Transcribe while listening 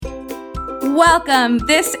Welcome.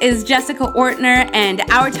 This is Jessica Ortner, and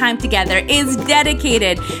our time together is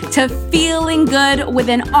dedicated to feeling good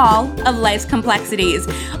within all of life's complexities.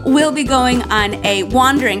 We'll be going on a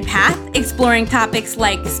wandering path, exploring topics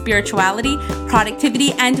like spirituality,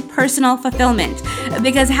 productivity, and personal fulfillment,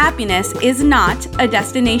 because happiness is not a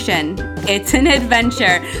destination. It's an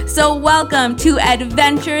adventure. So welcome to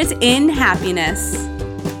Adventures in Happiness.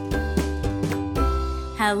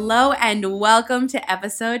 Hello and welcome to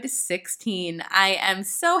episode 16. I am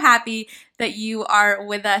so happy that you are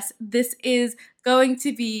with us. This is going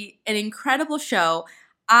to be an incredible show.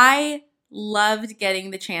 I loved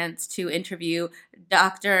getting the chance to interview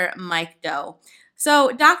Dr. Mike Doh.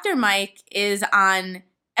 So Dr. Mike is on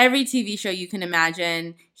every TV show you can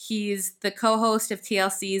imagine. He's the co-host of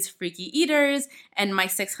TLC's Freaky Eaters and My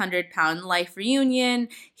 600-Pound Life Reunion.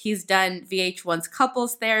 He's done VH1's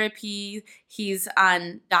Couples Therapy. He's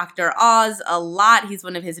on Dr. Oz a lot. He's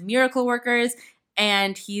one of his miracle workers.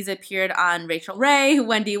 And he's appeared on Rachel Ray,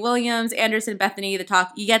 Wendy Williams, Anderson Bethany, The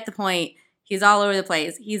Talk. You get the point. He's all over the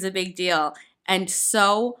place. He's a big deal and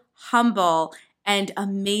so humble and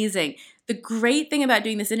amazing. The great thing about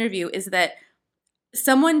doing this interview is that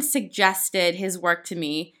someone suggested his work to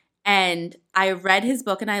me, and I read his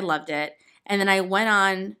book and I loved it. And then I went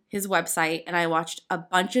on his website and I watched a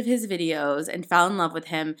bunch of his videos and fell in love with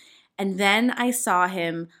him. And then I saw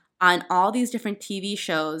him on all these different TV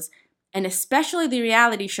shows, and especially the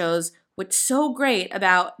reality shows. What's so great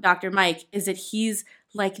about Dr. Mike is that he's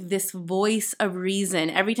like this voice of reason.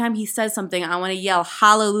 Every time he says something, I want to yell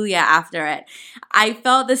hallelujah after it. I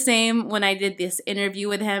felt the same when I did this interview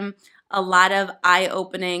with him. A lot of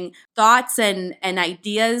eye-opening thoughts and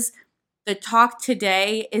ideas. The talk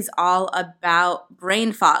today is all about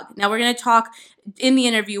brain fog. Now, we're going to talk in the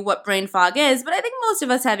interview what brain fog is, but I think most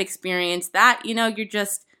of us have experienced that. You know, you're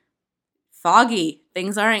just foggy.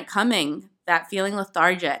 Things aren't coming. That feeling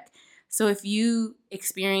lethargic. So if you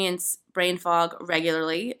experience brain fog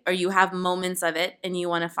regularly, or you have moments of it and you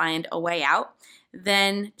want to find a way out,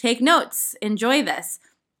 then take notes. Enjoy this.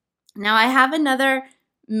 Now, I have another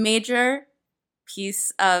major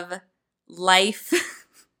piece of life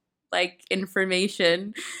like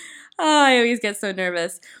information. Oh, I always get so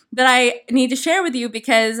nervous that I need to share with you,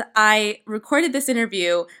 because I recorded this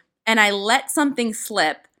interview and I let something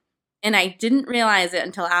slip and I didn't realize it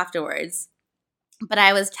until afterwards. But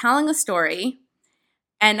I was telling a story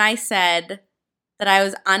and I said that I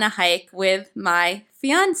was on a hike with my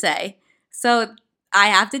fiance. So I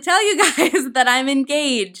have to tell you guys that I'm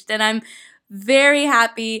engaged and I'm very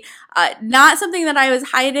happy. Not something that I was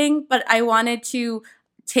hiding, but I wanted to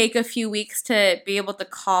take a few weeks to be able to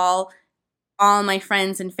call all my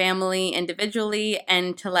friends and family individually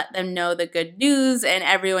and to let them know the good news. And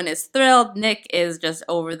everyone is thrilled. Nick is just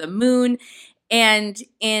over the moon. And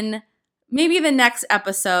in maybe the next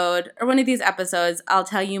episode or one of these episodes, I'll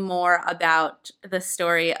tell you more about the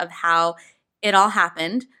story of how it all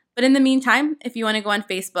happened. But in the meantime, if you want to go on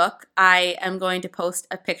Facebook, I am going to post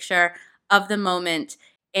a picture of the moment.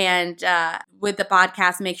 And with the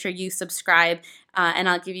podcast, make sure you subscribe and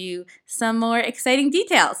I'll give you some more exciting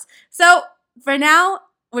details. So for now,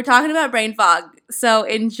 we're talking about brain fog. So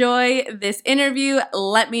enjoy this interview.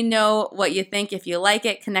 Let me know what you think. If you like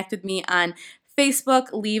it, connect with me on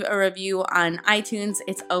Facebook. Leave a review on iTunes.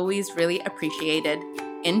 It's always really appreciated.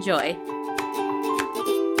 Enjoy.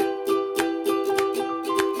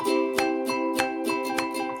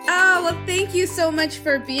 Well, thank you so much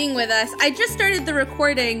for being with us. I just started the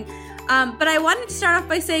recording, but I wanted to start off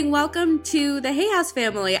by saying welcome to the Hay House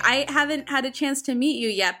family. I haven't had a chance to meet you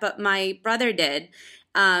yet, but my brother did,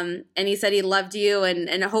 and he said he loved you,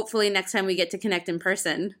 and hopefully next time we get to connect in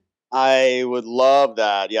person. I would love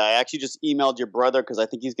that. Yeah, I actually just emailed your brother because I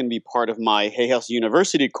think he's going to be part of my Hay House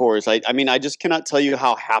University course. I mean, I just cannot tell you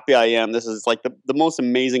how happy I am. This is like the most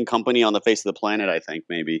amazing company on the face of the planet, I think,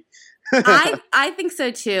 maybe. I think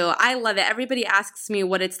so too. I love it. Everybody asks me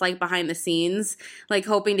what it's like behind the scenes, like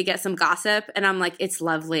hoping to get some gossip. And I'm like, it's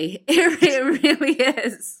lovely. It really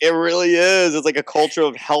is. It really is. It's like a culture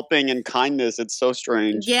of helping and kindness. It's so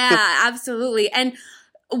strange. Yeah, absolutely. And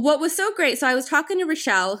what was so great, so I was talking to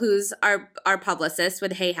Rochelle, who's our publicist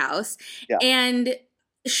with Hay House, Yeah. And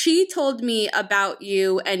she told me about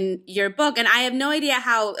you and your book, and I have no idea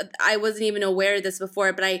how. I wasn't even aware of this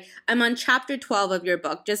before, but I'm on chapter 12 of your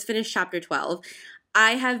book, just finished chapter 12.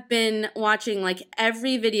 I have been watching like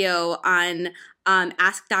every video on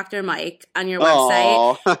Ask Dr. Mike on your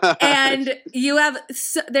website. And you have,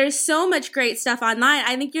 there's so much great stuff online.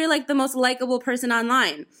 I think you're like the most likable person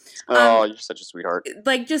online. You're such a sweetheart.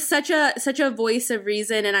 Like just such a voice of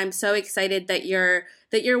reason. And I'm so excited that you're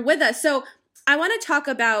with us. So I want to talk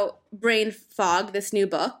about Brain Fog, this new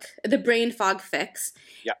book, The Brain Fog Fix,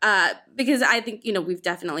 Yeah. because I think, we've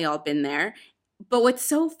definitely all been there. But what's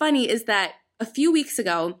so funny is that a few weeks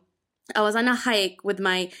ago, I was on a hike with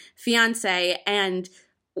my fiance, and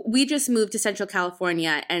we just moved to Central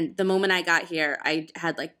California. And the moment I got here, I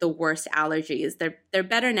had like the worst allergies. They're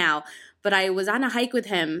better now, but I was on a hike with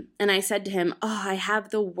him, and I said to him, "Oh, I have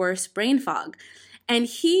the worst brain fog." And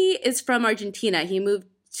he is from Argentina. He moved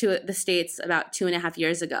to the States about 2.5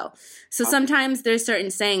 years ago. So Huh? sometimes there's certain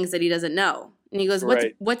sayings that he doesn't know. And he goes,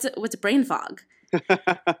 Right. what's brain fog? And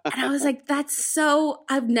I was like, that's so,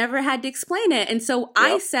 I've never had to explain it. And so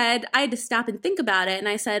I Yep. said, I had to stop and think about it. And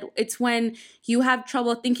I said, it's when you have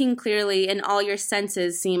trouble thinking clearly and all your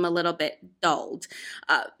senses seem a little bit dulled.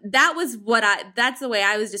 That's the way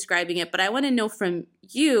I was describing it. But I want to know from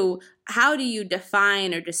you, how do you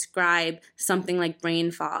define or describe something like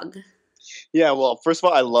brain fog? Yeah, well, first of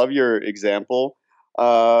all, I love your example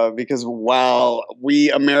because wow,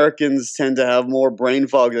 we Americans tend to have more brain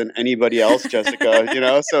fog than anybody else, Jessica.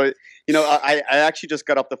 So I actually just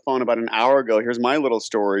got off the phone about an hour ago. Here's my little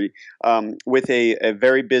story with a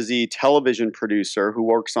very busy television producer who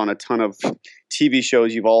works on a ton of TV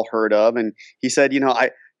shows you've all heard of, and he said,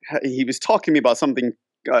 he was talking to me about something.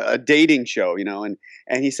 A dating show, and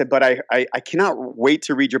he said, "But I cannot wait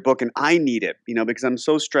to read your book, and I need it, because I'm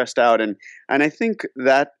so stressed out." And I think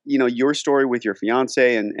that your story with your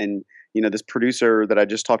fiance and this producer that I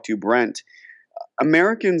just talked to, Brent,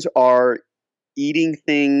 Americans are eating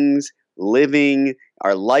things, living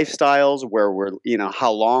our lifestyles, where we're,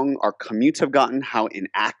 how long our commutes have gotten, how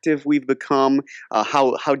inactive we've become,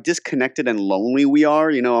 how disconnected and lonely we are.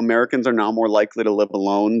 Americans are now more likely to live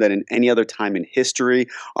alone than in any other time in history.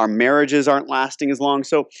 Our marriages aren't lasting as long.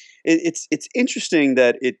 So it's interesting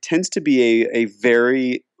that it tends to be a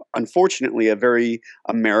very unfortunately a very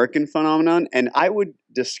American phenomenon, and I would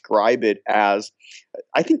describe it as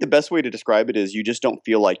I think the best way to describe it is you just don't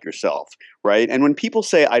feel like yourself, right? And when people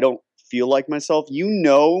say I don't feel like myself, you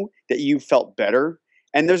know that you felt better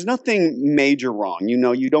and there's nothing major wrong.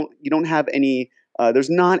 You don't have any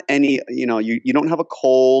there's not any, you don't have a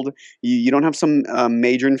cold, you don't have some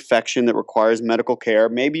major infection that requires medical care.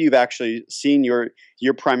 Maybe you've actually seen your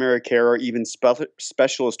primary care or even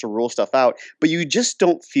specialist to rule stuff out, but you just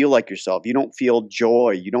don't feel like yourself. You don't feel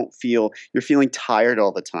joy. You're feeling tired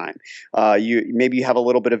all the time. You have a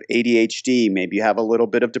little bit of ADHD, maybe you have a little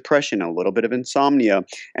bit of depression, a little bit of insomnia,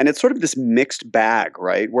 and it's sort of this mixed bag,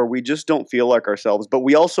 right? Where we just don't feel like ourselves, but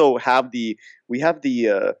we also have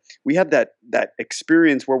that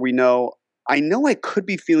experience where we know I know I could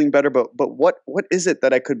be feeling better, but what is it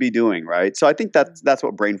that I could be doing, right? So I think that's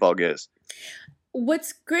what brain fog is.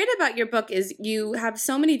 What's great about your book is you have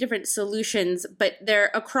so many different solutions, but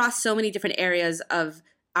they're across so many different areas of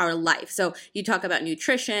our life. So you talk about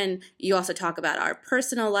nutrition, you also talk about our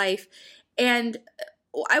personal life. And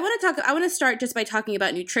I want to start just by talking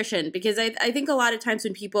about nutrition because I think a lot of times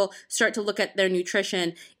when people start to look at their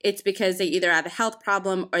nutrition, it's because they either have a health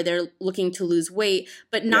problem or they're looking to lose weight,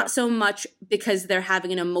 but Yeah. not so much because they're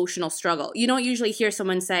having an emotional struggle. You don't usually hear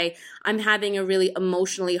someone say, I'm having a really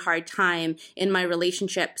emotionally hard time in my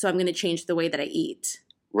relationship, so I'm going to change the way that I eat.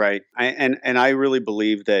 Right. And I really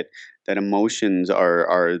believe that emotions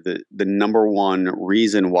are the number one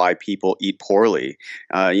reason why people eat poorly.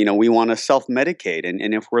 We want to self medicate,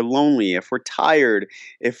 and if we're lonely, if we're tired,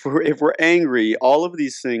 if we're angry, all of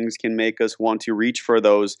these things can make us want to reach for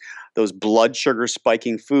those blood sugar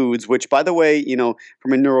spiking foods. Which, by the way,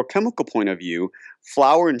 from a neurochemical point of view,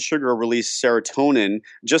 flour and sugar release serotonin,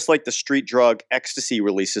 just like the street drug ecstasy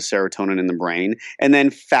releases serotonin in the brain. And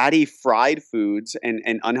then fatty fried foods and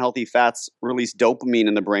unhealthy fats release dopamine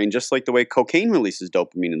in the brain, just like the way cocaine releases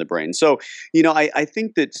dopamine in the brain. So, I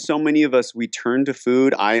think that so many of us, we turn to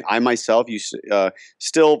food. I myself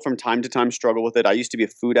still from time to time struggle with it. I used to be a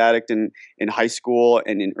food addict in high school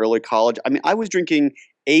and in early college. I mean, I was drinking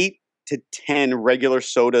 8 to 10 regular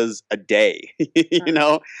sodas a day, and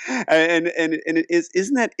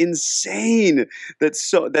isn't that insane?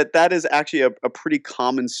 That is actually a pretty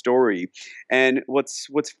common story. And what's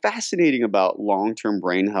fascinating about long term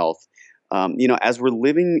brain health, as we're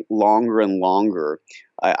living longer and longer,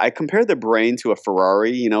 I compare the brain to a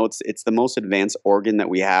Ferrari. It's the most advanced organ that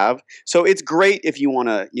we have. So it's great if you want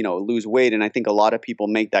to lose weight, and I think a lot of people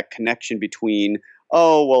make that connection between,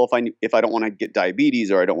 oh well, if I don't want to get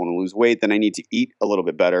diabetes or I don't want to lose weight, then I need to eat a little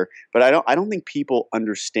bit better. But I don't think people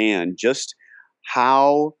understand just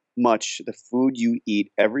how much the food you eat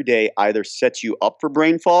every day either sets you up for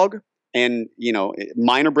brain fog and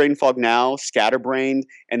minor brain fog now, scatterbrained,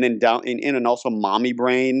 and then down in and also mommy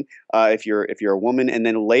brain if you're a woman, and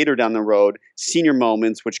then later down the road, senior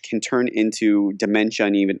moments, which can turn into dementia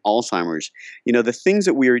and even Alzheimer's. The things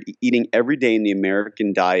that we are eating every day in the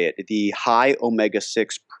American diet, the high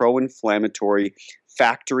omega-6 pro-inflammatory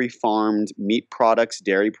factory farmed meat products,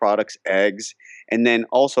 dairy products, eggs, and then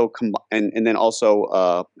also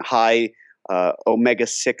high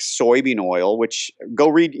omega-6 soybean oil, which go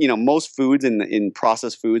read, most foods in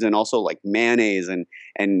processed foods, and also like mayonnaise and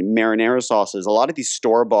marinara sauces. A lot of these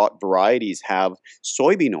store-bought varieties have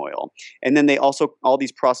soybean oil. And then all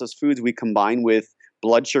these processed foods we combine with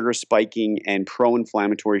blood sugar spiking and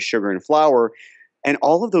pro-inflammatory sugar and flour. And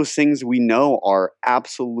all of those things we know are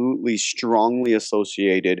absolutely strongly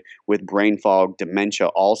associated with brain fog,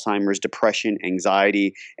 dementia, Alzheimer's, depression,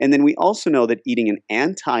 anxiety. And then we also know that eating an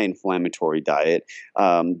anti-inflammatory diet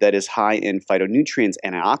that is high in phytonutrients,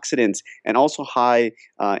 antioxidants, and also high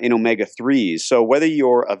in omega-3s. So whether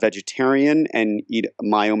you're a vegetarian and eat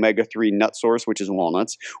my omega-3 nut source, which is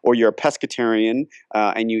walnuts, or you're a pescatarian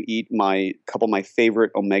and you eat my couple of my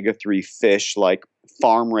favorite omega-3 fish like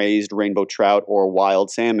farm-raised rainbow trout or wild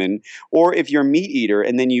salmon, or if you're a meat eater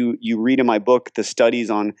and then you read in my book the studies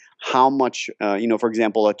on how much, for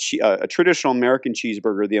example, a traditional American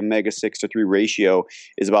cheeseburger, the omega-6 to 3 ratio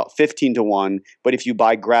is about 15 to 1, but if you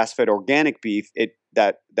buy grass-fed organic beef,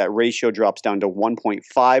 that ratio drops down to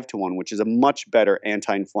 1.5 to 1, which is a much better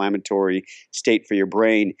anti-inflammatory state for your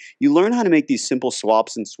brain. You learn how to make these simple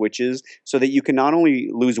swaps and switches so that you can not only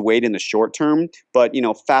lose weight in the short term, but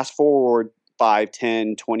fast forward 5,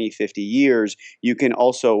 10, 20, 50 years, you can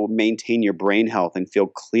also maintain your brain health and feel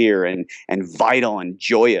clear and vital and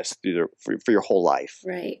joyous for your whole life.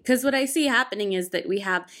 Right. Because what I see happening is that we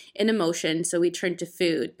have an emotion, so we turn to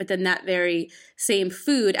food, but then that very same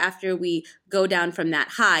food, after we go down from that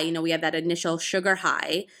high, we have that initial sugar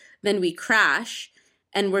high, then we crash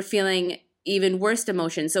and we're feeling even worse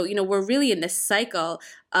emotion. So, we're really in this cycle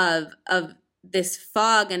of this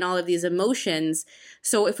fog and all of these emotions.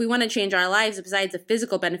 So if we want to change our lives, besides the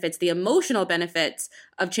physical benefits, the emotional benefits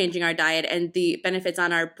of changing our diet and the benefits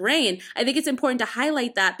on our brain, I think it's important to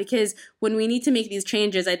highlight that, because when we need to make these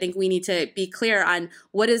changes, I think we need to be clear on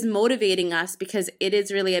what is motivating us, because it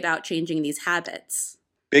is really about changing these habits.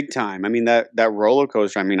 Big time. I mean, that roller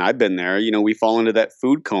coaster. I mean, I've been there. We fall into that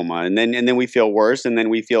food coma, and then we feel worse, and then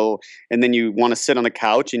you want to sit on the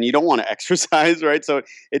couch, and you don't want to exercise, right? So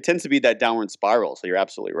it tends to be that downward spiral. So you're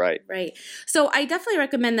absolutely right. Right. So I definitely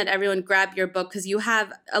recommend that everyone grab your book, because you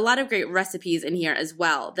have a lot of great recipes in here as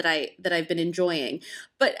well that I've been enjoying.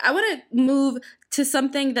 But I want to move to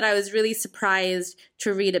something that I was really surprised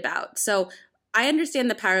to read about. So I understand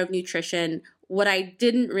the power of nutrition. What I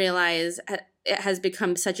didn't realize it has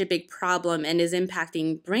become such a big problem and is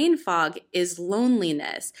impacting brain fog is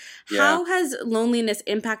loneliness. Yeah. How has loneliness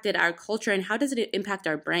impacted our culture, and how does it impact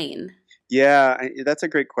our brain? Yeah, that's a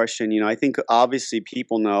great question. I think obviously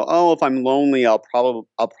people know, oh, if I'm lonely, I'll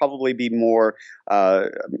probably be more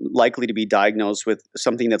likely to be diagnosed with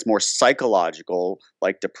something that's more psychological,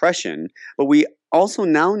 like depression. But we also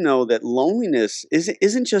now know that loneliness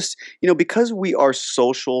isn't just, because we are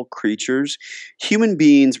social creatures, human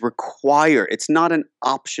beings require, it's not an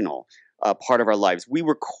optional part of our lives. We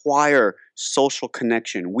require social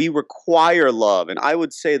connection. We require love. And I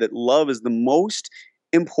would say that love is the most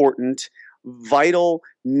important, vital,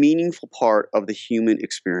 meaningful part of the human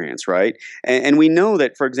experience, right? And we know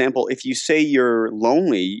that, for example, if you say you're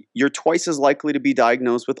lonely, you're twice as likely to be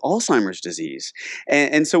diagnosed with Alzheimer's disease.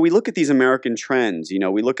 And so we look at these American trends.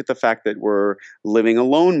 We look at the fact that we're living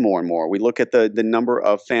alone more and more. We look at the number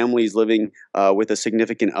of families living with a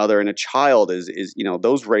significant other and a child is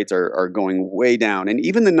those rates are going way down. And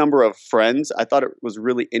even the number of friends, I thought it was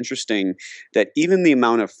really interesting that even the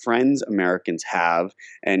amount of friends Americans have,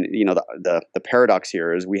 and the paradox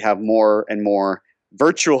here is we have more and more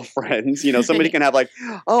virtual friends. Somebody can have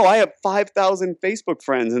oh, I have 5,000 Facebook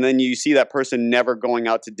friends, and then you see that person never going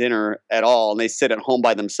out to dinner at all, and they sit at home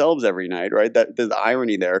by themselves every night, right? There's the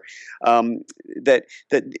irony there. That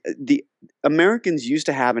the Americans used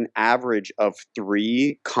to have an average of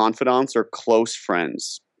 3 confidants or close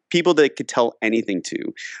friends, people that could tell anything to.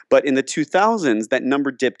 But in the 2000s, that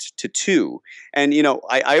number dipped to 2. And,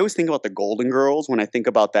 I always think about the Golden Girls when I think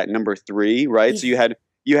about that number 3, right? So you had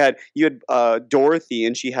Dorothy,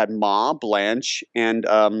 and she had Ma, Blanche, and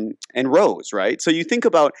Rose, right? So you think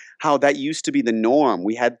about how that used to be the norm.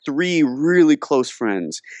 We had 3 really close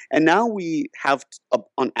friends, and now we have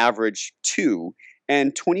on average 2.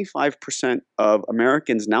 And 25% of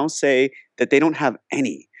Americans now say that they don't have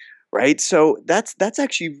any. right? So that's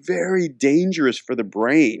actually very dangerous for the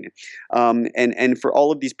brain, and for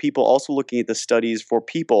all of these people. Also looking at the studies for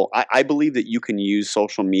people, I believe that you can use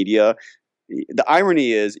social media. The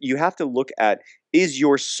irony is you have to look at, is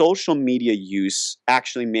your social media use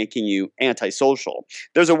actually making you antisocial?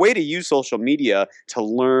 There's a way to use social media to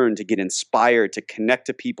learn, to get inspired, to connect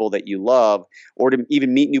to people that you love, or to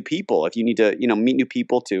even meet new people. If you need to, meet new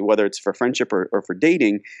people, to whether it's for friendship or for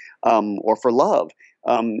dating, or for love.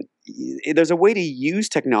 There's a way to use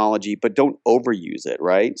technology, but don't overuse it,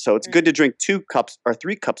 right? So it's good Right. to drink 2 cups or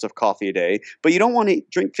 3 cups of coffee a day, but you don't want to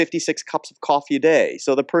drink 56 cups of coffee a day.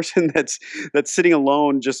 So the person that's sitting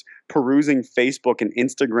alone just perusing Facebook and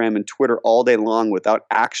Instagram and Twitter all day long without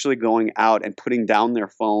actually going out and putting down their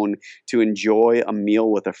phone to enjoy a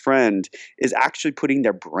meal with a friend is actually putting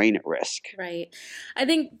their brain at risk. Right. I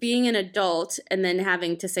think being an adult and then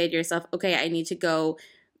having to say to yourself, okay, I need to go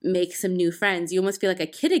make some new friends, you almost feel like a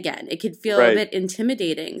kid again. It could feel a Right. bit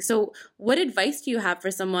intimidating. So, what advice do you have for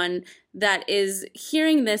someone that is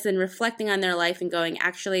hearing this and reflecting on their life and going,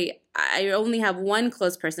 actually, I only have one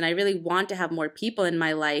close person. I really want to have more people in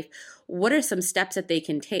my life. What are some steps that they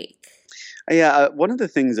can take? Yeah, one of the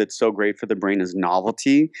things that's so great for the brain is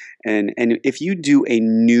novelty, and if you do a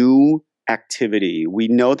new activity, we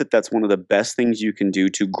know that that's one of the best things you can do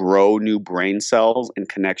to grow new brain cells and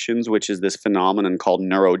connections, which is this phenomenon called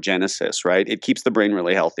neurogenesis, right? It keeps the brain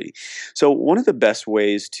really healthy. So one of the best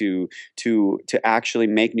ways to actually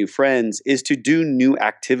make new friends is to do new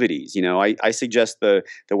activities. I suggest the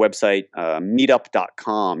website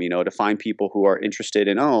meetup.com, to find people who are interested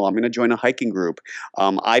in, oh, I'm going to join a hiking group.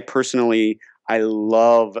 I personally, I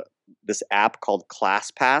love this app called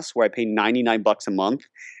ClassPass, where I pay 99 bucks a month,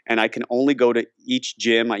 and I can only go to each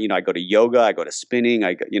gym. I go to yoga, I go to spinning,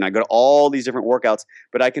 I go to all these different workouts,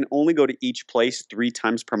 but I can only go to each place 3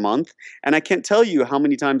 times per month. And I can't tell you how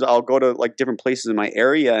many times I'll go to like different places in my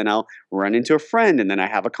area, and I'll run into a friend, and then I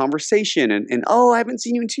have a conversation, and oh, I haven't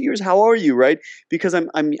seen you in 2 years. How are you? Right? Because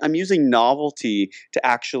I'm using novelty to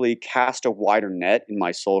actually cast a wider net in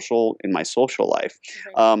my social life.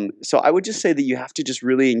 Right. So I would just say that you have to just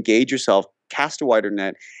really engage yourself, cast a wider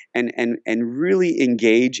net, and really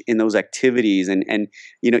engage in those activities. And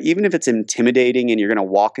even if it's intimidating, and you're going to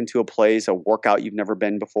walk into a place, a workout you've never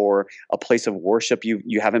been before, a place of worship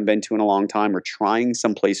you haven't been to in a long time, or trying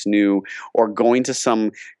someplace new, or going to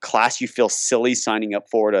some class you feel silly signing up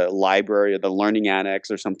for, at a library or the Learning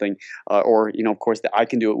Annex or something, or of course the I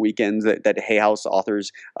Can Do It weekends that Hay House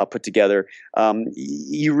authors put together.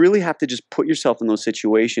 You really have to just put yourself in those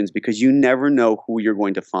situations, because you never know who you're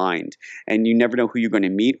going to find, and you never know who you're going to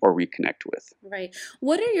meet or reconnect with. Right.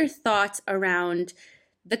 What are your thoughts around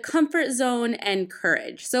the comfort zone and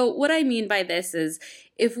courage? So, what I mean by this is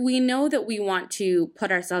if we know that we want to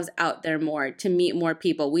put ourselves out there more to meet more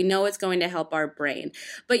people, we know it's going to help our brain,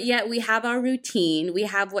 but yet we have our routine, we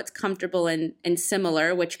have what's comfortable and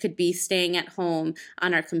similar, which could be staying at home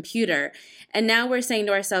on our computer. And now we're saying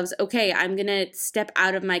to ourselves, okay, I'm going to step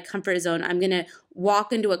out of my comfort zone. I'm going to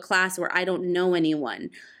walk into a class where I don't know anyone.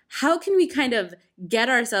 How can we kind of get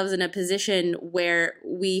ourselves in a position where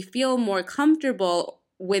we feel more comfortable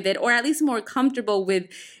with it, or at least more comfortable with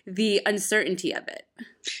the uncertainty of it?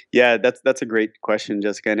 Yeah, that's a great question,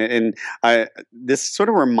 Jessica. And I this sort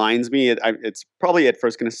of reminds me. It's probably at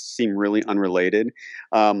first going to seem really unrelated.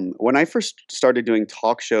 When I first started doing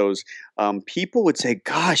talk shows, people would say,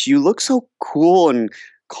 "Gosh, you look so cool and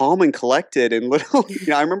calm and collected." And little,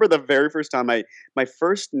 I remember the very first time my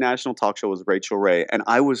first national talk show was Rachel Ray, and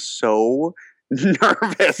I was so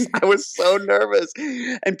nervous. I was so nervous,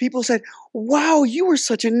 and people said, "Wow, you were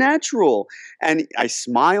such a natural." And I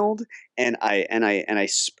smiled, and I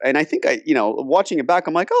think watching it back,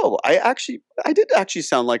 I'm like, oh, I did actually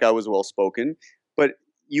sound like I was well spoken. But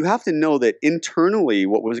you have to know that internally,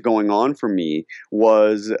 what was going on for me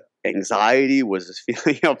was anxiety, was this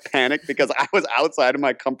feeling of panic, because I was outside of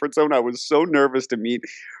my comfort zone. I was so nervous to meet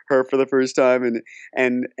her for the first time,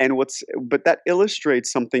 and what's but that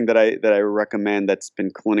illustrates something that I recommend, that's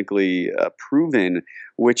been clinically proven,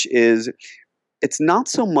 which is, it's not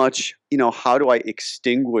so much, how do I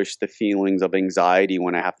extinguish the feelings of anxiety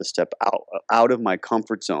when I have to step out of my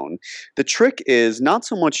comfort zone. The trick is not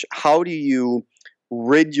so much how do you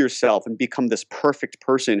rid yourself and become this perfect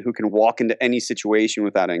person who can walk into any situation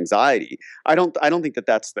without anxiety. I don't think that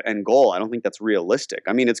that's the end goal. I don't think that's realistic.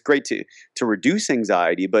 I mean, it's great to reduce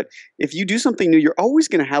anxiety, but if you do something new, you're always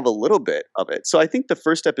going to have a little bit of it. So I think the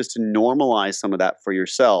first step is to normalize some of that for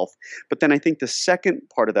yourself. But then I think the second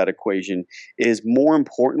part of that equation is, more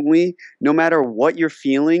importantly, no matter what you're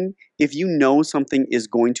feeling, if you know something is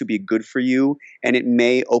going to be good for you and it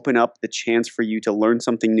may open up the chance for you to learn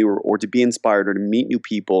something new or to be inspired or to meet new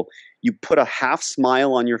people, you put a half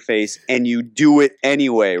smile on your face and you do it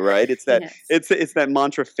anyway, right? It's that Yes. it's that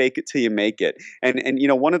mantra, fake it till you make it. And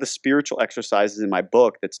one of the spiritual exercises in my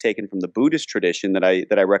book that's taken from the Buddhist tradition that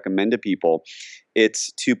I recommend to people,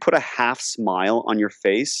 it's to put a half smile on your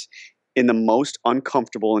face in the most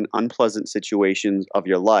uncomfortable and unpleasant situations of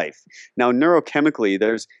your life. Now, neurochemically,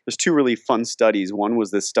 there's two really fun studies. One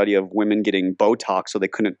was this study of women getting Botox so they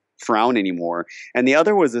couldn't frown anymore, and the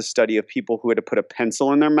other was this study of people who had to put a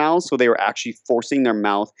pencil in their mouth, so they were actually forcing their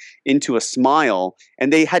mouth into a smile,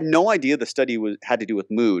 and they had no idea the study had to do with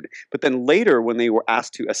mood. But then later, when they were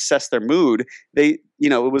asked to assess their mood, it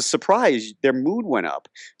was surprised their mood went up.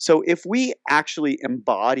 So if we actually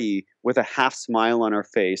embody with a half smile on our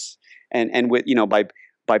face, and with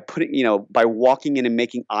by putting by walking in and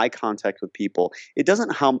making eye contact with people, it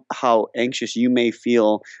doesn't how anxious you may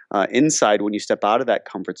feel inside when you step out of that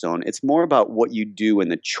comfort zone. It's more about what you do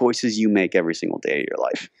and the choices you make every single day of your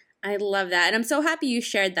life. I love that. And I'm so happy you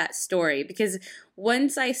shared that story, because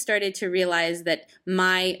once I started to realize that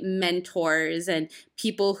my mentors and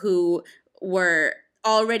people who were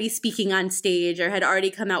already speaking on stage or had already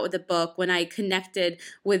come out with a book, when I connected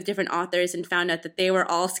with different authors and found out that they were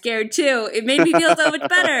all scared too, it made me feel so much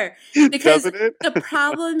better. Because the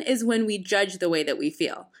problem is when we judge the way that we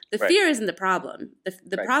feel. The fear isn't the problem.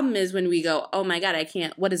 The problem is when we go, oh my God, I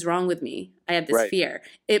can't, what is wrong with me? I have this fear.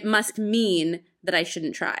 It must mean that I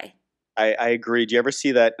shouldn't try. I agree. Do you ever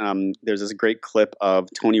see that? There's this great clip of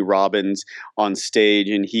Tony Robbins on stage,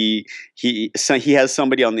 and he has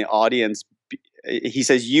somebody on the audience. He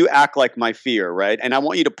says, "You act like my fear, right? And I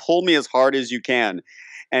want you to pull me as hard as you can."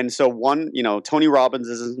 And so Tony Robbins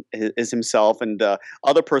is himself, and the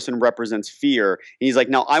other person represents fear. And he's like,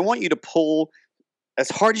 "Now I want you to pull as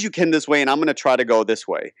hard as you can this way, and I'm going to try to go this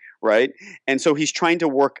way." Right? And so he's trying to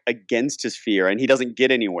work against his fear, and he doesn't get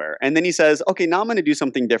anywhere. And then he says, "Okay, now I'm going to do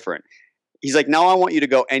something different." He's like, "Now I want you to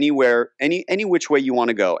go anywhere, any which way you want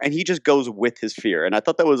to go." And he just goes with his fear. And I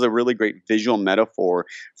thought that was a really great visual metaphor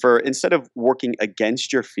for, instead of working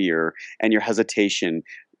against your fear and your hesitation,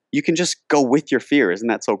 you can just go with your fear. Isn't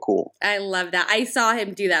that so cool? I love that. I saw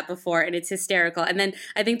him do that before, and it's hysterical. And then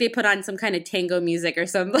I think they put on some kind of tango music or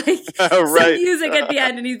some some music at the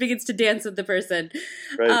end, and he begins to dance with the person.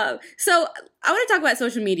 Right. So I want to talk about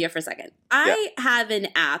social media for a second. I have an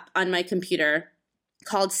app on my computer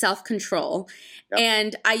called Self-Control,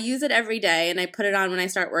 and I use it every day, and I put it on when I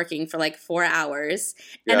start working for like 4 hours.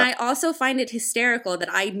 And I also find it hysterical that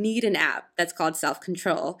I need an app that's called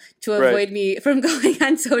Self-Control to avoid me from going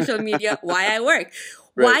on social media while I work.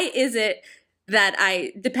 Why is it that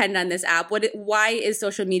I depend on this app? Why is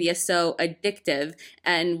social media so addictive,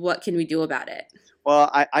 and what can we do about it?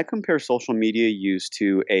 Well, I compare social media use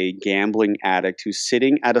to a gambling addict who's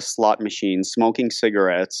sitting at a slot machine smoking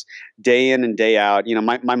cigarettes day in and day out.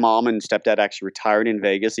 My mom and stepdad actually retired in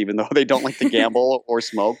Vegas, even though they don't like to gamble or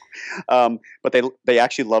smoke. But they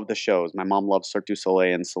actually love the shows. My mom loves Cirque du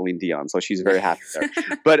Soleil and Celine Dion, so she's very happy there.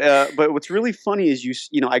 But what's really funny is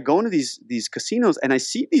I go into these casinos and I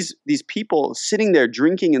see these people sitting there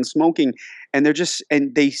drinking and smoking, and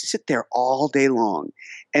they sit there all day long,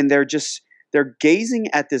 and they're gazing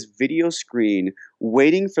at this video screen,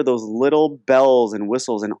 waiting for those little bells and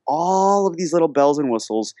whistles, and all of these little bells and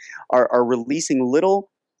whistles are releasing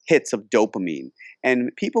little hits of dopamine.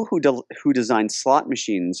 And people who design slot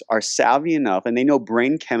machines are savvy enough, and they know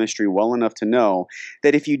brain chemistry well enough to know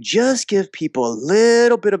that if you just give people a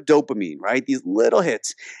little bit of dopamine, right, these little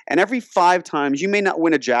hits, and every 5 times you may not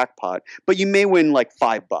win a jackpot, but you may win like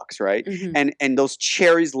 $5, right? Mm-hmm. And those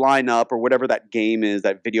cherries line up, or whatever that game is,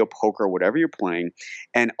 that video poker, whatever you're playing,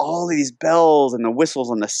 and all of these bells and the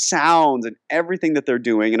whistles and the sounds and everything that they're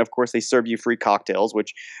doing, and of course they serve you free cocktails,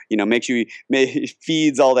 which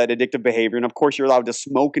feeds all that addictive behavior, and of course you're allowed to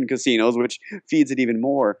smoke in casinos, which feeds it even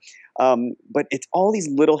more. But it's all these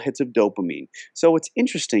little hits of dopamine. So what's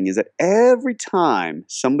interesting is that every time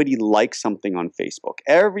somebody likes something on Facebook,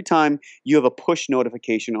 every time you have a push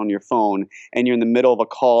notification on your phone and you're in the middle of a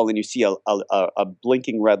call and you see a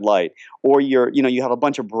blinking red light, or you have a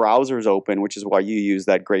bunch of browsers open, which is why you use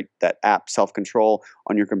that app Self-Control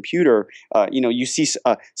on your computer, you see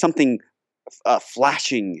something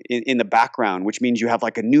flashing in the background, which means you have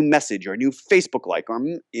like a new message or a new Facebook like, or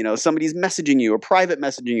somebody's messaging you or private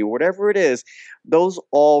messaging you, whatever it is. Those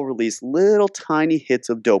all release little tiny hits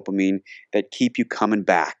of dopamine that keep you coming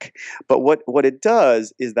back. But what it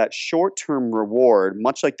does is that short-term reward,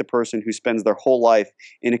 much like the person who spends their whole life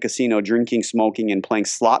in a casino drinking, smoking, and playing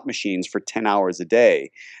slot machines for 10 hours a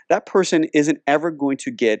day, that person isn't ever going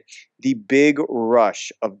to get the big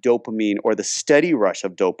rush of dopamine or the steady rush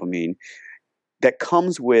of dopamine that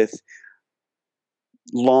comes with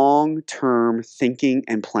long-term thinking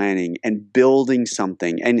and planning and building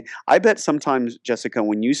something. And I bet sometimes, Jessica,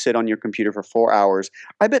 when you sit on your computer for 4 hours,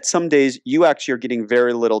 I bet some days you actually are getting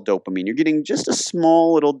very little dopamine. You're getting just a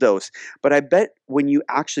small little dose. But I bet when you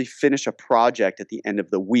actually finish a project at the end of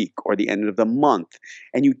the week or the end of the month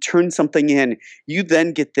and you turn something in, you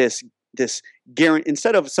then get this guarantee,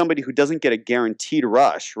 instead of somebody who doesn't get a guaranteed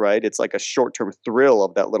rush, right? It's like a short-term thrill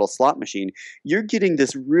of that little slot machine. You're getting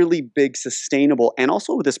this really big, sustainable, and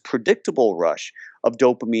also this predictable rush of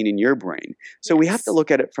dopamine in your brain. So we have to Yes.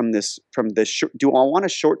 look at it from this do I want a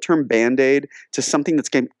short-term band-aid to something that's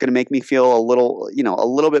going to make me feel a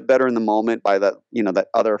little bit better in the moment by that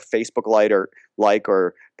other Facebook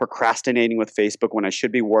or procrastinating with Facebook when I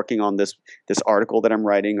should be working on this article that I'm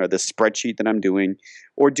writing or this spreadsheet that I'm doing?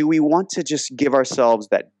 Or do we want to just give ourselves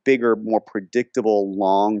that bigger, more predictable,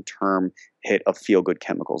 long-term hit of feel-good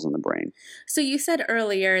chemicals in the brain? So you said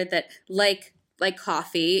earlier that like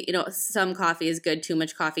coffee, some coffee is good, too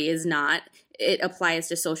much coffee is not. It applies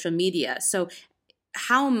to social media. So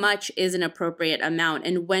how much is an appropriate amount,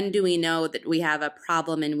 and when do we know that we have a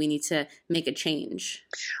problem and we need to make a change?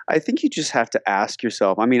 I think you just have to ask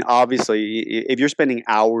yourself. I mean, obviously, if you're spending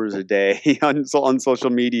hours a day on social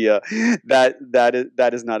media,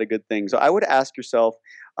 that is not a good thing. So I would ask yourself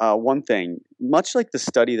one thing. Much like the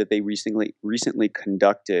study that they recently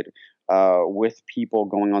conducted with people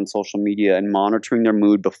going on social media and monitoring their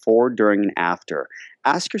mood before, during, and after,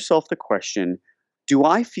 ask yourself the question: do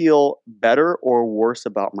I feel better or worse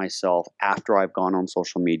about myself after I've gone on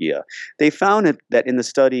social media? They found that in the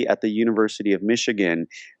study at the University of Michigan,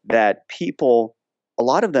 that a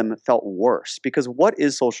lot of them felt worse because what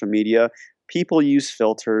is social media? People use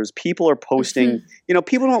filters. People are posting,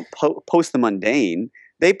 people don't post the mundane.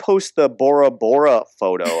 They post the Bora Bora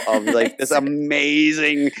photo of like this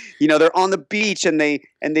amazing, they're on the beach and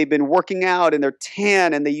they've been working out and they're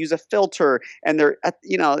tan and they use a filter and they're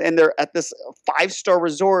at this 5-star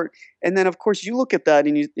resort. And then of course you look at that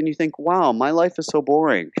and you think, wow, my life is so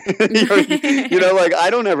boring. Like I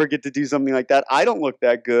don't ever get to do something like that. I don't look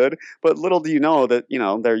that good. But little do you know that,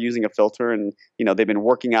 they're using a filter and, they've been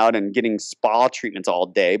working out and getting spa treatments all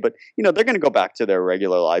day. But, they're going to go back to their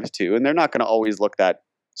regular lives too. And they're not going to always look that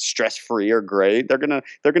stress-free or great. They're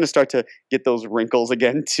gonna start to get those wrinkles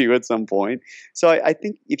again too at some point. So I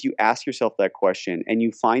think if you ask yourself that question and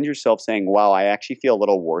you find yourself saying, wow, I actually feel a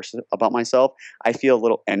little worse about myself, I feel a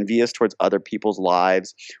little envious towards other people's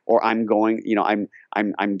lives, or I'm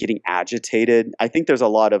getting agitated. I think there's a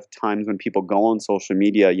lot of times when people go on social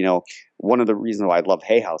media, one of the reasons why I love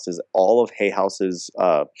Hay House is all of Hay House's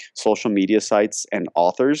social media sites and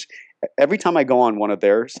authors. Every time I go on one of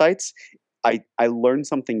their sites, I learn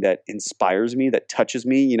something that inspires me, that touches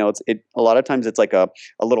me. A lot of times it's like a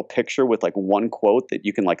little picture with like one quote that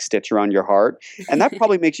you can like stitch around your heart, and that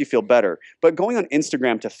probably makes you feel better. But going on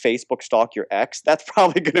Instagram to Facebook stalk your ex, that's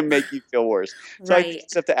probably going to make you feel worse. So I think you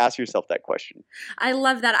just have to ask yourself that question. I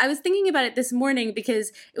love that. I was thinking about it this morning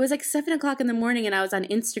because it was like 7:00 in the morning and I was on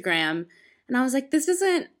Instagram and I was like, this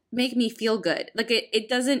doesn't make me feel good. Like it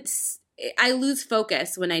doesn't, I lose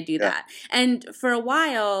focus when I do that. And for a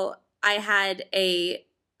while, I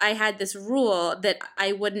had this rule that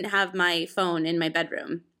I wouldn't have my phone in my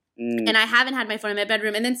bedroom. And I haven't had my phone in my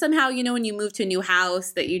bedroom. And then somehow, when you move to a new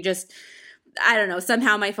house that you just, I don't know,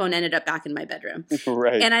 somehow my phone ended up back in my bedroom.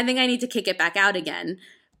 Right. And I think I need to kick it back out again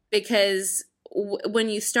because when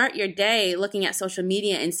you start your day looking at social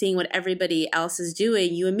media and seeing what everybody else is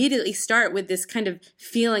doing, you immediately start with this kind of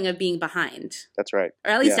feeling of being behind. That's right. Or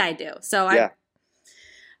at least I do. So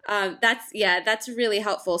that's really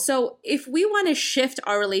helpful. So if we want to shift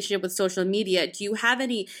our relationship with social media, do you have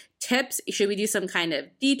any tips? Should we do some kind of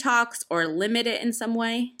detox or limit it in some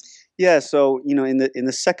way? Yeah, so in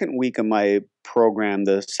the second week of my program,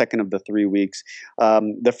 the second of the 3 weeks,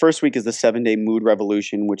 the first week is the 7-day mood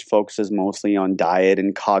revolution, which focuses mostly on diet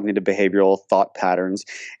and cognitive behavioral thought patterns.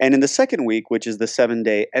 And in the second week, which is the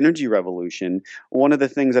 7-day energy revolution, one of the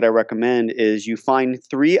things that I recommend is you find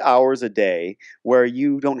 3 hours a day where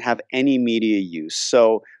you don't have any media use.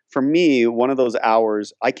 So for me, one of those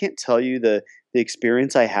hours, I can't tell you the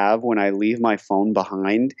experience I have when I leave my phone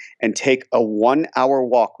behind and take a 1-hour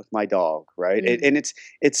walk with my dog, right? And it's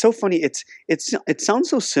so funny. It sounds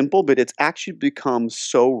so simple, but it's actually become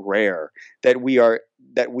so rare that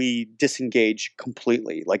we disengage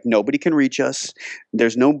completely. Like nobody can reach us.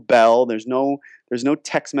 There's no bell. There's there's no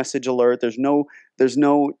text message alert, there's no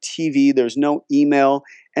TV, there's no email.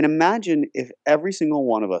 And imagine if every single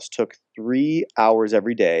one of us took 3 hours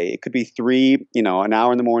every day. It could be three, an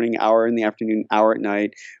hour in the morning, hour in the afternoon, hour at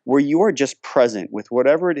night, where you are just present with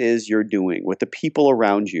whatever it is you're doing, with the people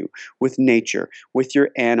around you, with nature, with your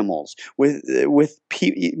animals,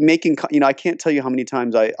 making. I can't tell you how many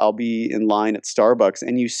times I'll be in line at Starbucks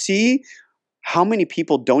and you see how many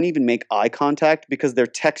people don't even make eye contact because they're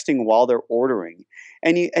texting while they're ordering.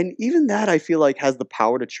 And even that I feel like has the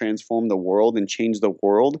power to transform the world and change the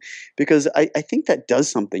world, because I think that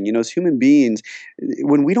does something. As human beings,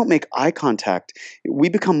 when we don't make eye contact, we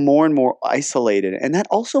become more and more isolated. And that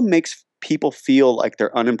also makes people feel like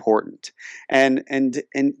they're unimportant. And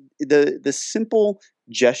the simple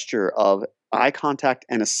gesture of eye contact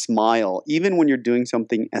and a smile, even when you're doing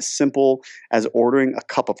something as simple as ordering a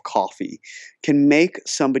cup of coffee, can make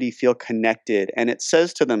somebody feel connected, and it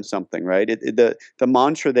says to them something, right? The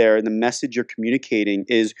mantra there and the message you're communicating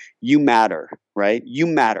is you matter, right? You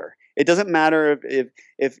matter. It doesn't matter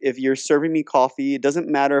if you're serving me coffee. It doesn't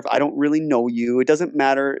matter if I don't really know you. It doesn't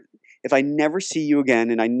matter if I never see you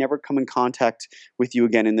again and I never come in contact with you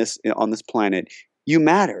again on this planet. You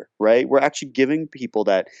matter, right? We're actually giving people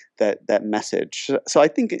that message. So I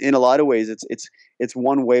think in a lot of ways it's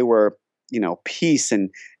one way where peace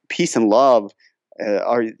and love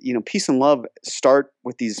peace and love start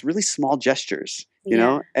with these really small gestures.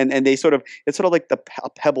 Yeah. And it's sort of like a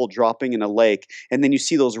pebble dropping in a lake, and then you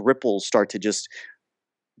see those ripples start to just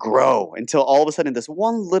grow until all of a sudden this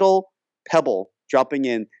one little pebble dropping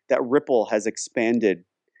in, that ripple has expanded,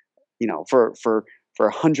 for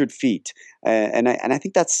 100 feet. And I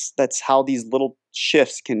think that's how these little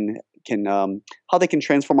shifts can how they can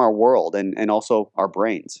transform our world and also our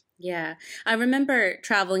brains. Yeah. I remember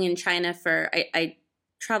traveling in China I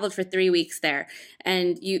traveled for 3 weeks there,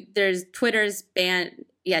 and there's Twitter's banned.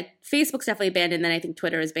 Yeah, Facebook's definitely banned, and then I think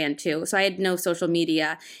Twitter is banned too. So I had no social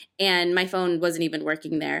media, and my phone wasn't even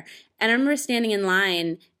working there. And I remember standing in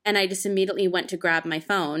line, and I just immediately went to grab my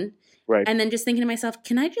phone, Right. and then just thinking to myself,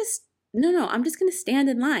 can I just, no, I'm just going to stand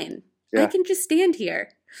in line. I Yeah. can just stand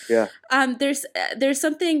here. Yeah. There's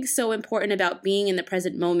something so important about being in the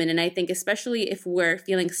present moment, and I think especially if we're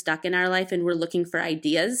feeling stuck in our life and we're looking for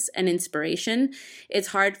ideas and inspiration, it's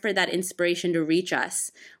hard for that inspiration to reach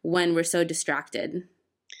us when we're so distracted.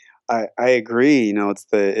 I agree.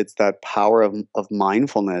 It's that power of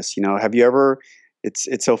mindfulness. Have you ever? It's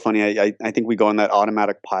so funny. I think we go on that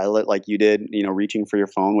automatic pilot like you did. Reaching for your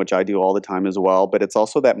phone, which I do all the time as well. But it's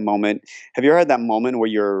also that moment. Have you ever had that moment where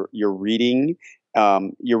you're reading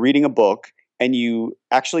a book and you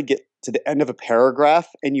actually get to the end of a paragraph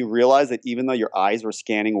and you realize that even though your eyes were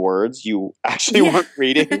scanning words, you actually Yeah. weren't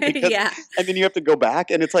reading Yeah. and then you have to go back,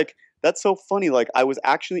 and it's like that's so funny. Like I was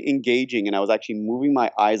actually engaging and I was actually moving my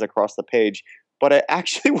eyes across the page, but I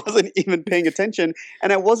actually wasn't even paying attention,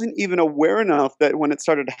 and I wasn't even aware enough that when it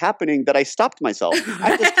started happening that I stopped myself.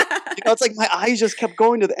 I just it's like my eyes just kept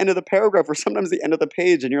going to the end of the paragraph or sometimes the end of the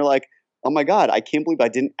page, and you're like, "Oh my god, I can't believe I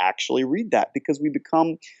didn't actually read that," because we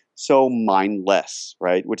become so mindless,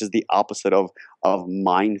 right? Which is the opposite of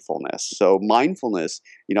mindfulness. So mindfulness,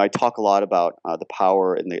 I talk a lot about the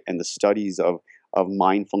power and the studies of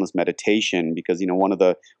mindfulness meditation, because one of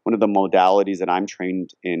the modalities that I'm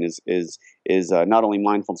trained in is not only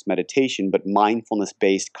mindfulness meditation but mindfulness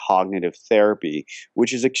based cognitive therapy,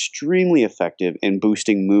 which is extremely effective in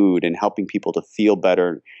boosting mood and helping people to feel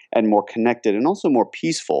better and more connected and also more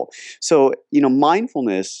peaceful. So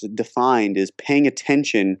mindfulness defined is paying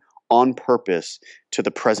attention on purpose to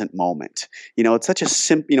the present moment. It's such a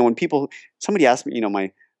simple. When somebody asked me,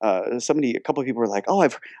 a couple of people were like, "Oh,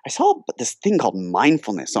 I saw this thing called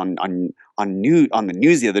mindfulness on the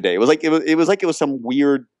news the other day." It was some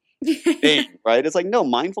weird thing, right? It's like, no,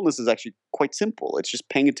 mindfulness is actually quite simple. It's just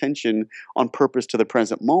paying attention on purpose to the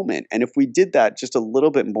present moment. And if we did that just a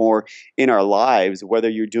little bit more in our lives, whether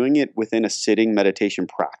you're doing it within a sitting meditation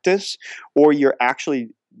practice or you're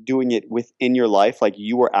actually doing it within your life, like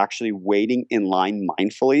you are actually waiting in line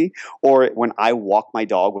mindfully, or when I walk my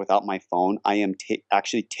dog without my phone, I am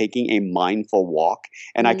actually taking a mindful walk,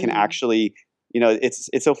 and I can Mm. actually it's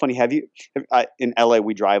so funny. In LA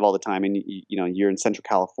we drive all the time, and you're in Central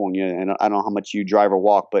California, and I don't know how much you drive or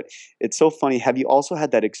walk, but it's so funny. Have you also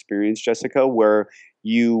had that experience, Jessica, where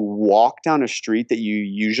you walk down a street that you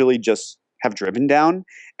usually just have driven down,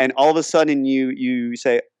 and all of a sudden you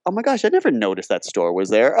say, "Oh my gosh, I never noticed that store was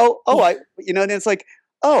there." Oh, Yeah. and it's like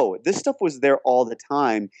oh, this stuff was there all the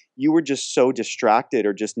time. You were just so distracted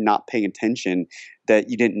or just not paying attention that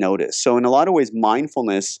you didn't notice. So in a lot of ways,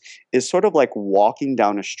 mindfulness is sort of like walking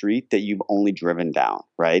down a street that you've only driven down,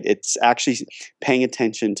 right? It's actually paying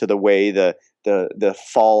attention to the way the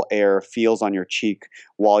fall air feels on your cheek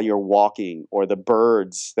while you're walking, or the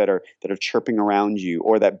birds that are chirping around you,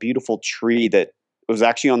 or that beautiful tree that was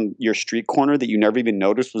actually on your street corner that you never even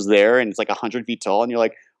noticed was there, and it's like 100 feet tall, and you're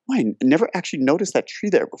like, "Why, I never actually noticed that tree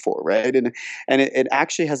there before," right? And it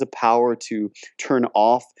actually has a power to turn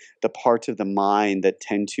off the parts of the mind that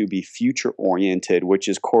tend to be future oriented, which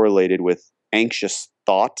is correlated with anxious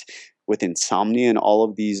thought, with insomnia, and all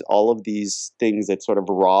of these things that sort of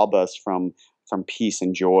rob us from peace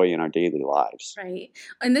and joy in our daily lives. Right.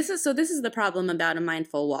 And this is the problem about a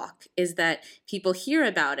mindful walk, is that people hear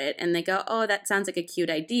about it and they go, "Oh, that sounds like a cute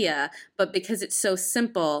idea," but because it's so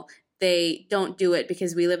simple, they don't do it,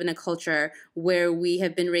 because we live in a culture where we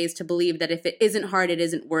have been raised to believe that if it isn't hard, it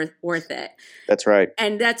isn't worth it. That's right.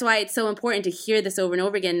 And that's why it's so important to hear this over and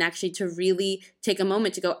over again, and actually to really take a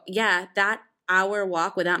moment to go, yeah, that hour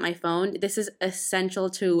walk without my phone, this is essential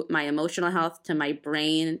to my emotional health, to my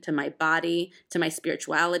brain, to my body, to my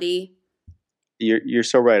spirituality. You're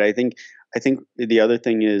so right. I think the other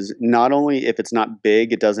thing is, not only if it's not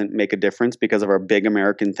big, it doesn't make a difference because of our big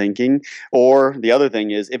American thinking. Or the other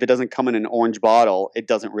thing is, if it doesn't come in an orange bottle, it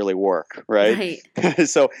doesn't really work, right? Right.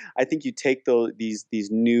 So I think you take these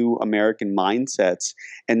new American mindsets,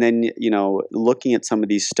 and then looking at some of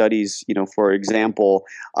these studies. For example,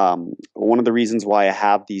 one of the reasons why I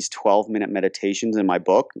have these 12-minute meditations in my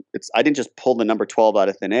book, I didn't just pull the number 12 out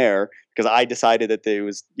of thin air because I decided that there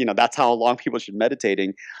was that's how long people should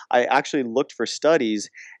meditating. I actually looked for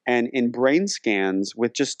studies, and in brain scans,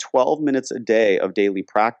 with just 12 minutes a day of daily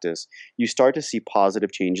practice, you start to see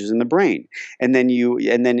positive changes in the brain. And then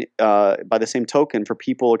by the same token, for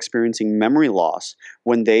people experiencing memory loss,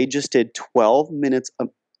 when they just did 12 minutes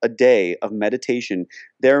a day of meditation,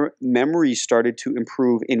 their memory started to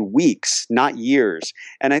improve in weeks, not years.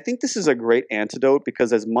 And I think this is a great antidote,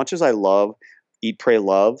 because as much as I love Eat, Pray,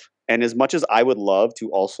 Love, and as much as I would love to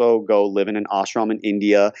also go live in an ashram in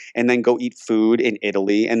India, and then go eat food in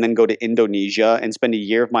Italy, and then go to Indonesia and spend a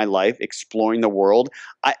year of my life exploring the world,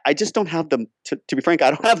 I just don't have to be frank,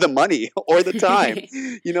 I don't have the money or the time.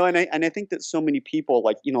 And I think that so many people,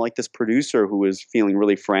 like this producer who was feeling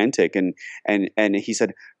really frantic, and he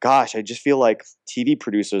said, "Gosh, I just feel like TV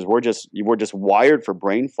producers, we're just wired for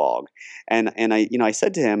brain fog." And I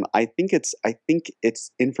said to him, I think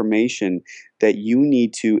it's information that you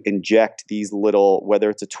need to inject these little,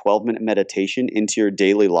 whether it's a 12-minute meditation into your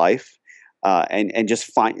daily life, and just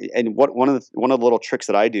find. And one of the little tricks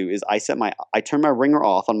that I do is I turn my ringer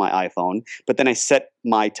off on my iPhone, but then I set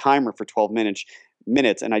my timer for 12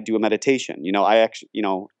 minutes, and I do a meditation. I actually,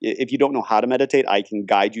 if you don't know how to meditate, I can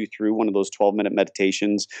guide you through one of those 12-minute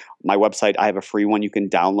meditations. My website, I have a free one you can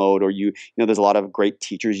download, or there's a lot of great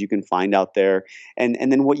teachers you can find out there. And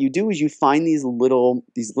then what you do is you find these little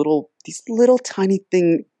tiny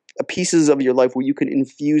pieces of your life where you can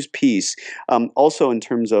infuse peace. Also, in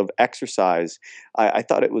terms of exercise, I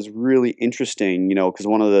thought it was really interesting, because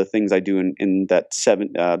one of the things I do in that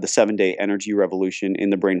the 7-day energy revolution in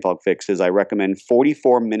the Brain Fog Fix is I recommend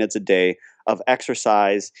 44 minutes a day of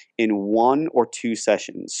exercise in 1 or 2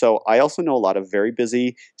 sessions. So I also know a lot of very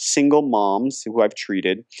busy single moms who I've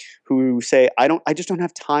treated, who say, I just don't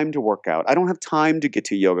have time to work out. I don't have time to get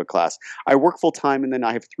to a yoga class. I work full time, and then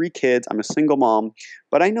I have 3 kids. I'm a single mom.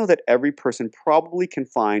 But I know that every person probably can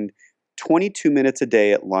find 22 minutes a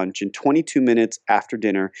day at lunch and 22 minutes after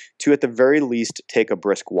dinner to, at the very least, take a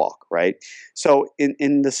brisk walk, right? So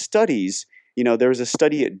in the studies, there was a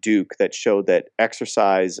study at Duke that showed that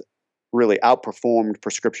exercise really outperformed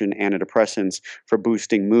prescription antidepressants for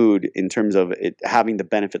boosting mood, in terms of it having the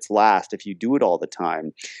benefits last if you do it all the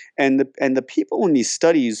time. And the people in these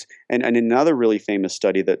studies, and another really famous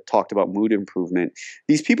study that talked about mood improvement,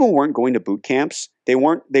 these people weren't going to boot camps. They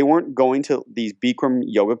weren't going to these Bikram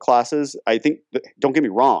yoga classes. I think, don't get me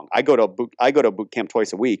wrong, I go to a boot camp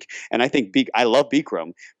twice a week, and I love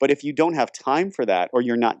Bikram. But if you don't have time for that, or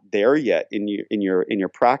you're not there yet in your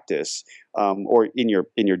practice, or in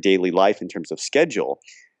your daily life in terms of schedule,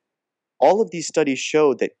 all of these studies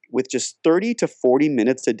show that with just 30 to 40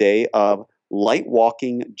 minutes a day of light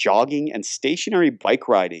walking, jogging, and stationary bike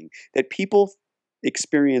riding, that people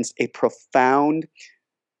experienced a profound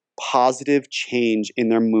positive change in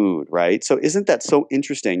their mood, right? So isn't that so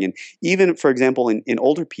interesting? And even, for example, in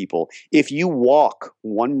older people, if you walk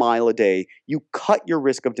 1 mile a day, you cut your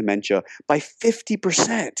risk of dementia by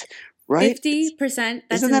 50%. right? 50%?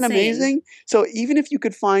 That's Isn't that insane. amazing? So even if you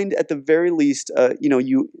could find at the very least,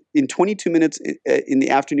 you in 22 minutes in the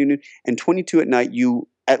afternoon and 22 at night, you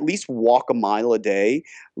at least walk a mile a day.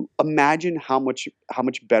 Imagine how much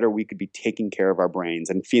better we could be taking care of our brains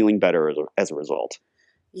and feeling better as a result.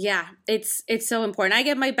 Yeah, it's so important. I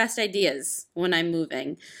get my best ideas when I'm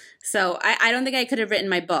moving. So I don't think I could have written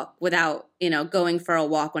my book without, going for a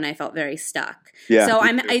walk when I felt very stuck. Yeah, So me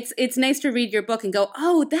I'm too. it's nice to read your book and go,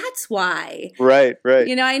 "Oh, that's why." Right, right.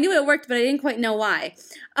 I knew it worked, but I didn't quite know why.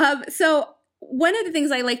 So one of the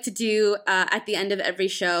things I like to do at the end of every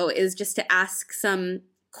show is just to ask some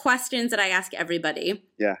questions that I ask everybody.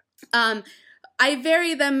 Yeah. Um, I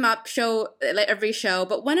vary them up like every show,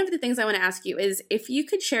 but one of the things I want to ask you is if you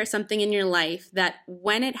could share something in your life that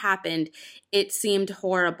when it happened, it seemed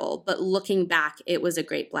horrible, but looking back, it was a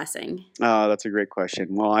great blessing. Oh, that's a great question.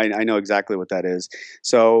 Well, I know exactly what that is.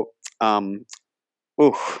 So,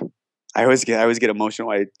 oof, I always get emotional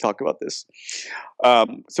when I talk about this.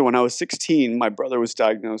 So when I was 16, my brother was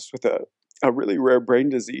diagnosed with a really rare brain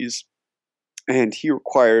disease, and he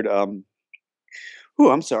required. I'm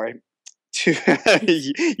sorry. You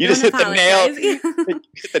just Don't hit the nail. apologize.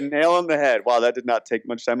 Hit the nail on the head. Wow, that did not take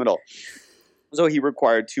much time at all. So he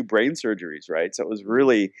required two brain surgeries, right? So it was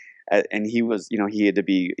really, and he was, he had to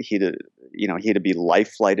be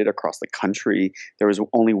life flighted across the country. There was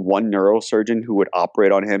only one neurosurgeon who would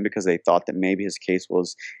operate on him because they thought that maybe his case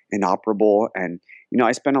was inoperable. And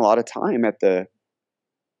I spent a lot of time at the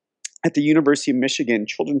University of Michigan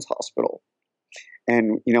Children's Hospital,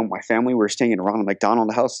 and my family were staying in Ronald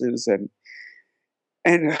McDonald houses, and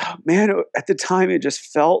man, at the time it just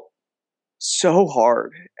felt so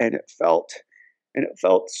hard, and it felt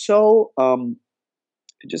so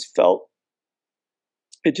it just felt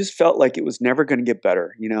like it was never going to get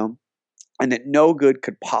better, and that no good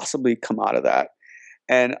could possibly come out of that.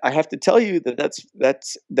 And I have to tell you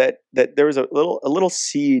that there was a little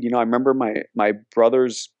seed. I remember my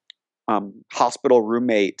brother's hospital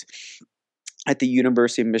roommate at the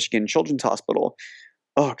University of Michigan Children's Hospital.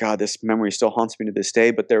 Oh God, this memory still haunts me to this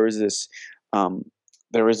day. But um,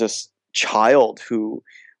 there was this child who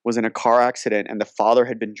was in a car accident, and the father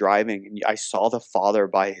had been driving, and I saw the father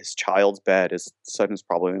by his child's bed. His son was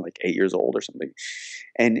probably like 8 years old or something,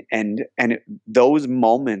 and those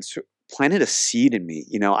moments planted a seed in me.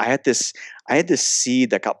 I had this seed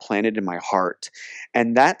that got planted in my heart,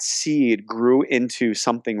 and that seed grew into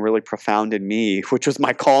something really profound in me, which was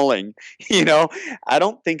my calling. you know I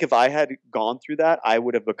don't think if I had gone through that, I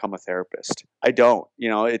would have become a therapist. I don't.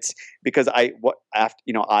 It's because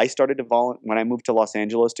I started to when I moved to Los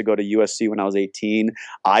Angeles to go to USC when I was 18.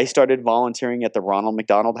 I started volunteering at the Ronald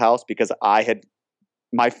McDonald House because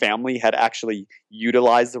my family had actually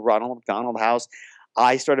utilized the Ronald McDonald House.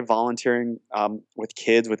 I started volunteering with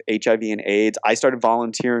kids with HIV and AIDS. I started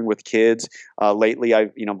volunteering with kids. Lately, I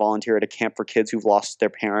volunteer at a camp for kids who've lost their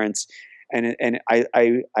parents, and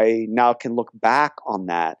I now can look back on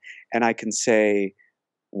that, and I can say,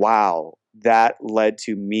 wow, that led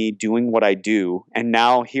to me doing what I do, and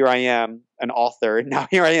now here I am, an author, and now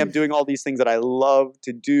here I am doing all these things that I love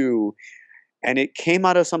to do. And it came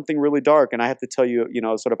out of something really dark. And I have to tell you,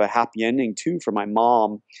 sort of a happy ending too for my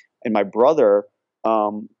mom and my brother.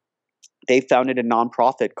 Um, they founded a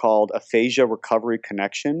nonprofit called Aphasia Recovery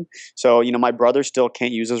Connection. So, my brother still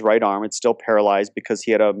can't use his right arm. It's still paralyzed because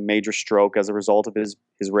he had a major stroke as a result of his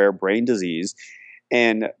rare brain disease.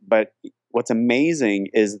 But what's amazing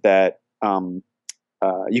is that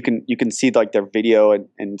you can see like their video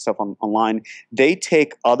and stuff online. They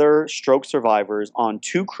take other stroke survivors on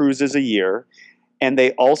 2 cruises a year, and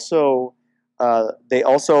they also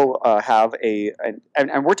have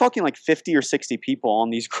and we're talking like 50 or 60 people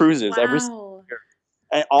on these cruises every Wow. year,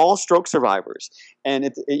 and all stroke survivors. And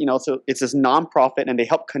so it's this nonprofit, and they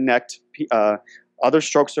help connect other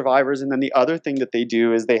stroke survivors. And then the other thing that they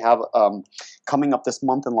do is they have coming up this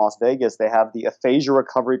month in Las Vegas, they have the Aphasia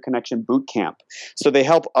Recovery Connection Boot Camp. So they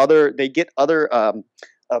get other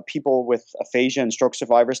people with aphasia and stroke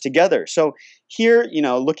survivors together. So here,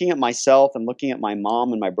 looking at myself and looking at my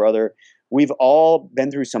mom and my brother, we've all been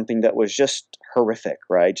through something that was just horrific,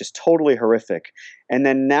 right? Just totally horrific. And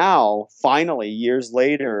then now, finally, years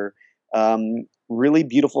later, really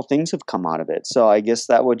beautiful things have come out of it. So I guess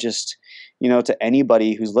that would just, to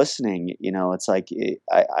anybody who's listening, it's like,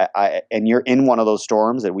 and you're in one of those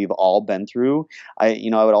storms that we've all been through. I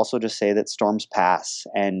would also just say that storms pass,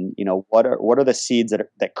 and what are the seeds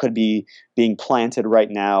that could be being planted right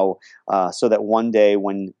now, so that one day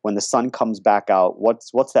when the sun comes back out,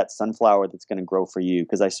 what's that sunflower that's going to grow for you?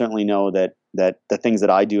 Because I certainly know that the things that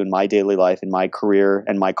I do in my daily life, in my career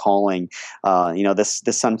and my calling, this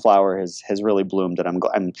sunflower has really bloomed,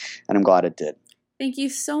 and I'm glad it did. Thank you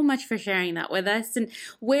so much for sharing that with us. And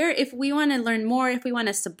if we want to learn more, if we want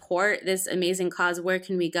to support this amazing cause, where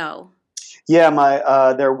can we go? Yeah,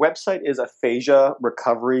 their website is aphasia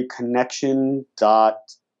recovery connection .com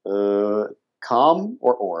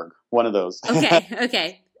or org, one of those.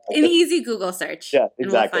 Okay. An easy Google search. Yeah, exactly.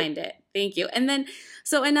 And we'll find it. Thank you. And then,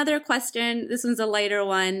 so another question, this one's a lighter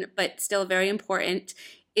one, but still very important.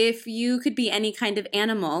 If you could be any kind of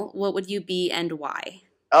animal, what would you be and why?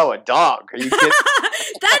 Oh, a dog. Are you kidding?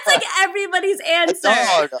 That's like everybody's answer.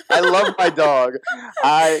 A dog. I love my dog.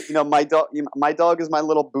 My dog is my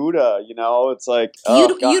little Buddha, It's like,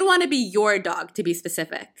 you'd want to be your dog, to be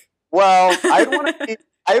specific. Well, I'd want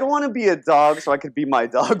to be a dog so I could be my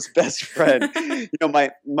dog's best friend. I'm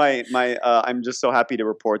just so happy to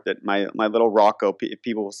report that my little Rocco,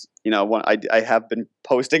 people, I have been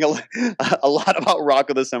posting a lot about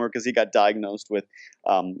Rocco this summer because he got diagnosed with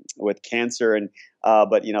cancer, and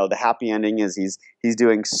but the happy ending is he's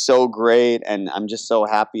doing so great, and I'm just so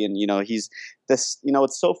happy, and he's this,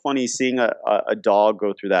 it's so funny seeing a dog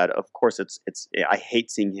go through that. Of course, it's I hate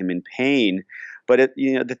seeing him in pain. But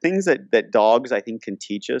the things that dogs, I think, can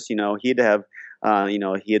teach us. He had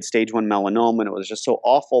stage 1 melanoma, and it was just so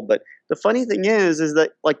awful. But the funny thing is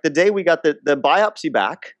that like the day we got the biopsy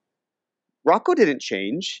back, Rocco didn't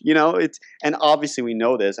change. And obviously we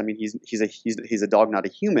know this. I mean, he's a dog, not a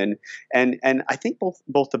human. And I think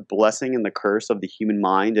both the blessing and the curse of the human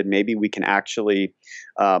mind, and maybe we can actually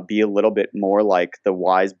be a little bit more like the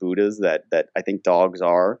wise Buddhas that I think dogs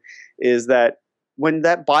are, is that when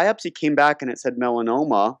that biopsy came back and it said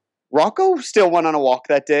melanoma, Rocco still went on a walk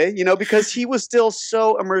that day, because he was still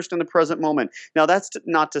so immersed in the present moment. Now, that's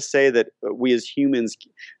not to say that we as humans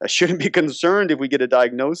shouldn't be concerned if we get a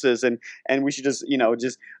diagnosis, and we should just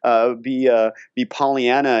be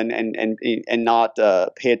Pollyanna and not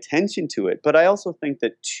pay attention to it. But I also think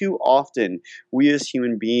that too often we as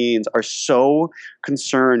human beings are so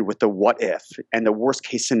concerned with the what if and the worst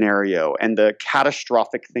case scenario and the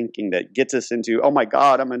catastrophic thinking that gets us into, oh my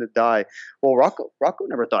God, I'm going to die. Well, Rocco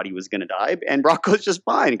never thought he was going to die, and Rocco's just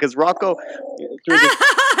fine because Rocco, through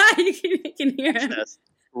you can hear him.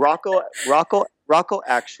 Rocco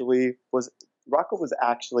actually was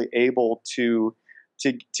able to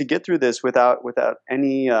get through this without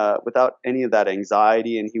any of that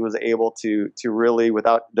anxiety, and he was able to really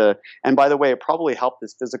and by the way, it probably helped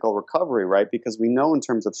his physical recovery, right? Because we know in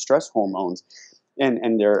terms of stress hormones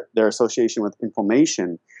and their association with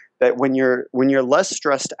inflammation, that when you're less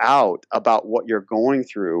stressed out about what you're going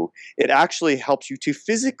through, it actually helps you to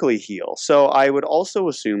physically heal. So I would also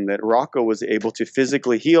assume that Rocco was able to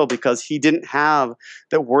physically heal because he didn't have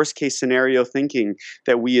the worst case scenario thinking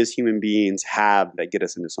that we as human beings have that get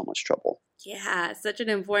us into so much trouble. Yeah, such an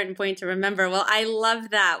important point to remember. Well, I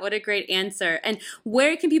love that. What a great answer. And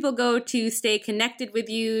where can people go to stay connected with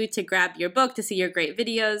you, to grab your book, to see your great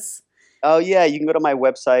videos? Oh, yeah. You can go to my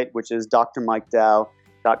website, which is drmikedow.com,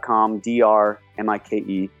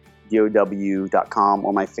 drmikedow.com,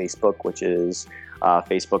 or my Facebook, which is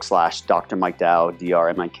Facebook/drmikedow,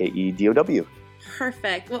 drmikedow.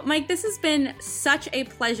 Perfect. Well, Mike, this has been such a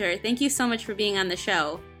pleasure. Thank you so much for being on the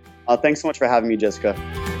show. Thanks so much for having me, Jessica.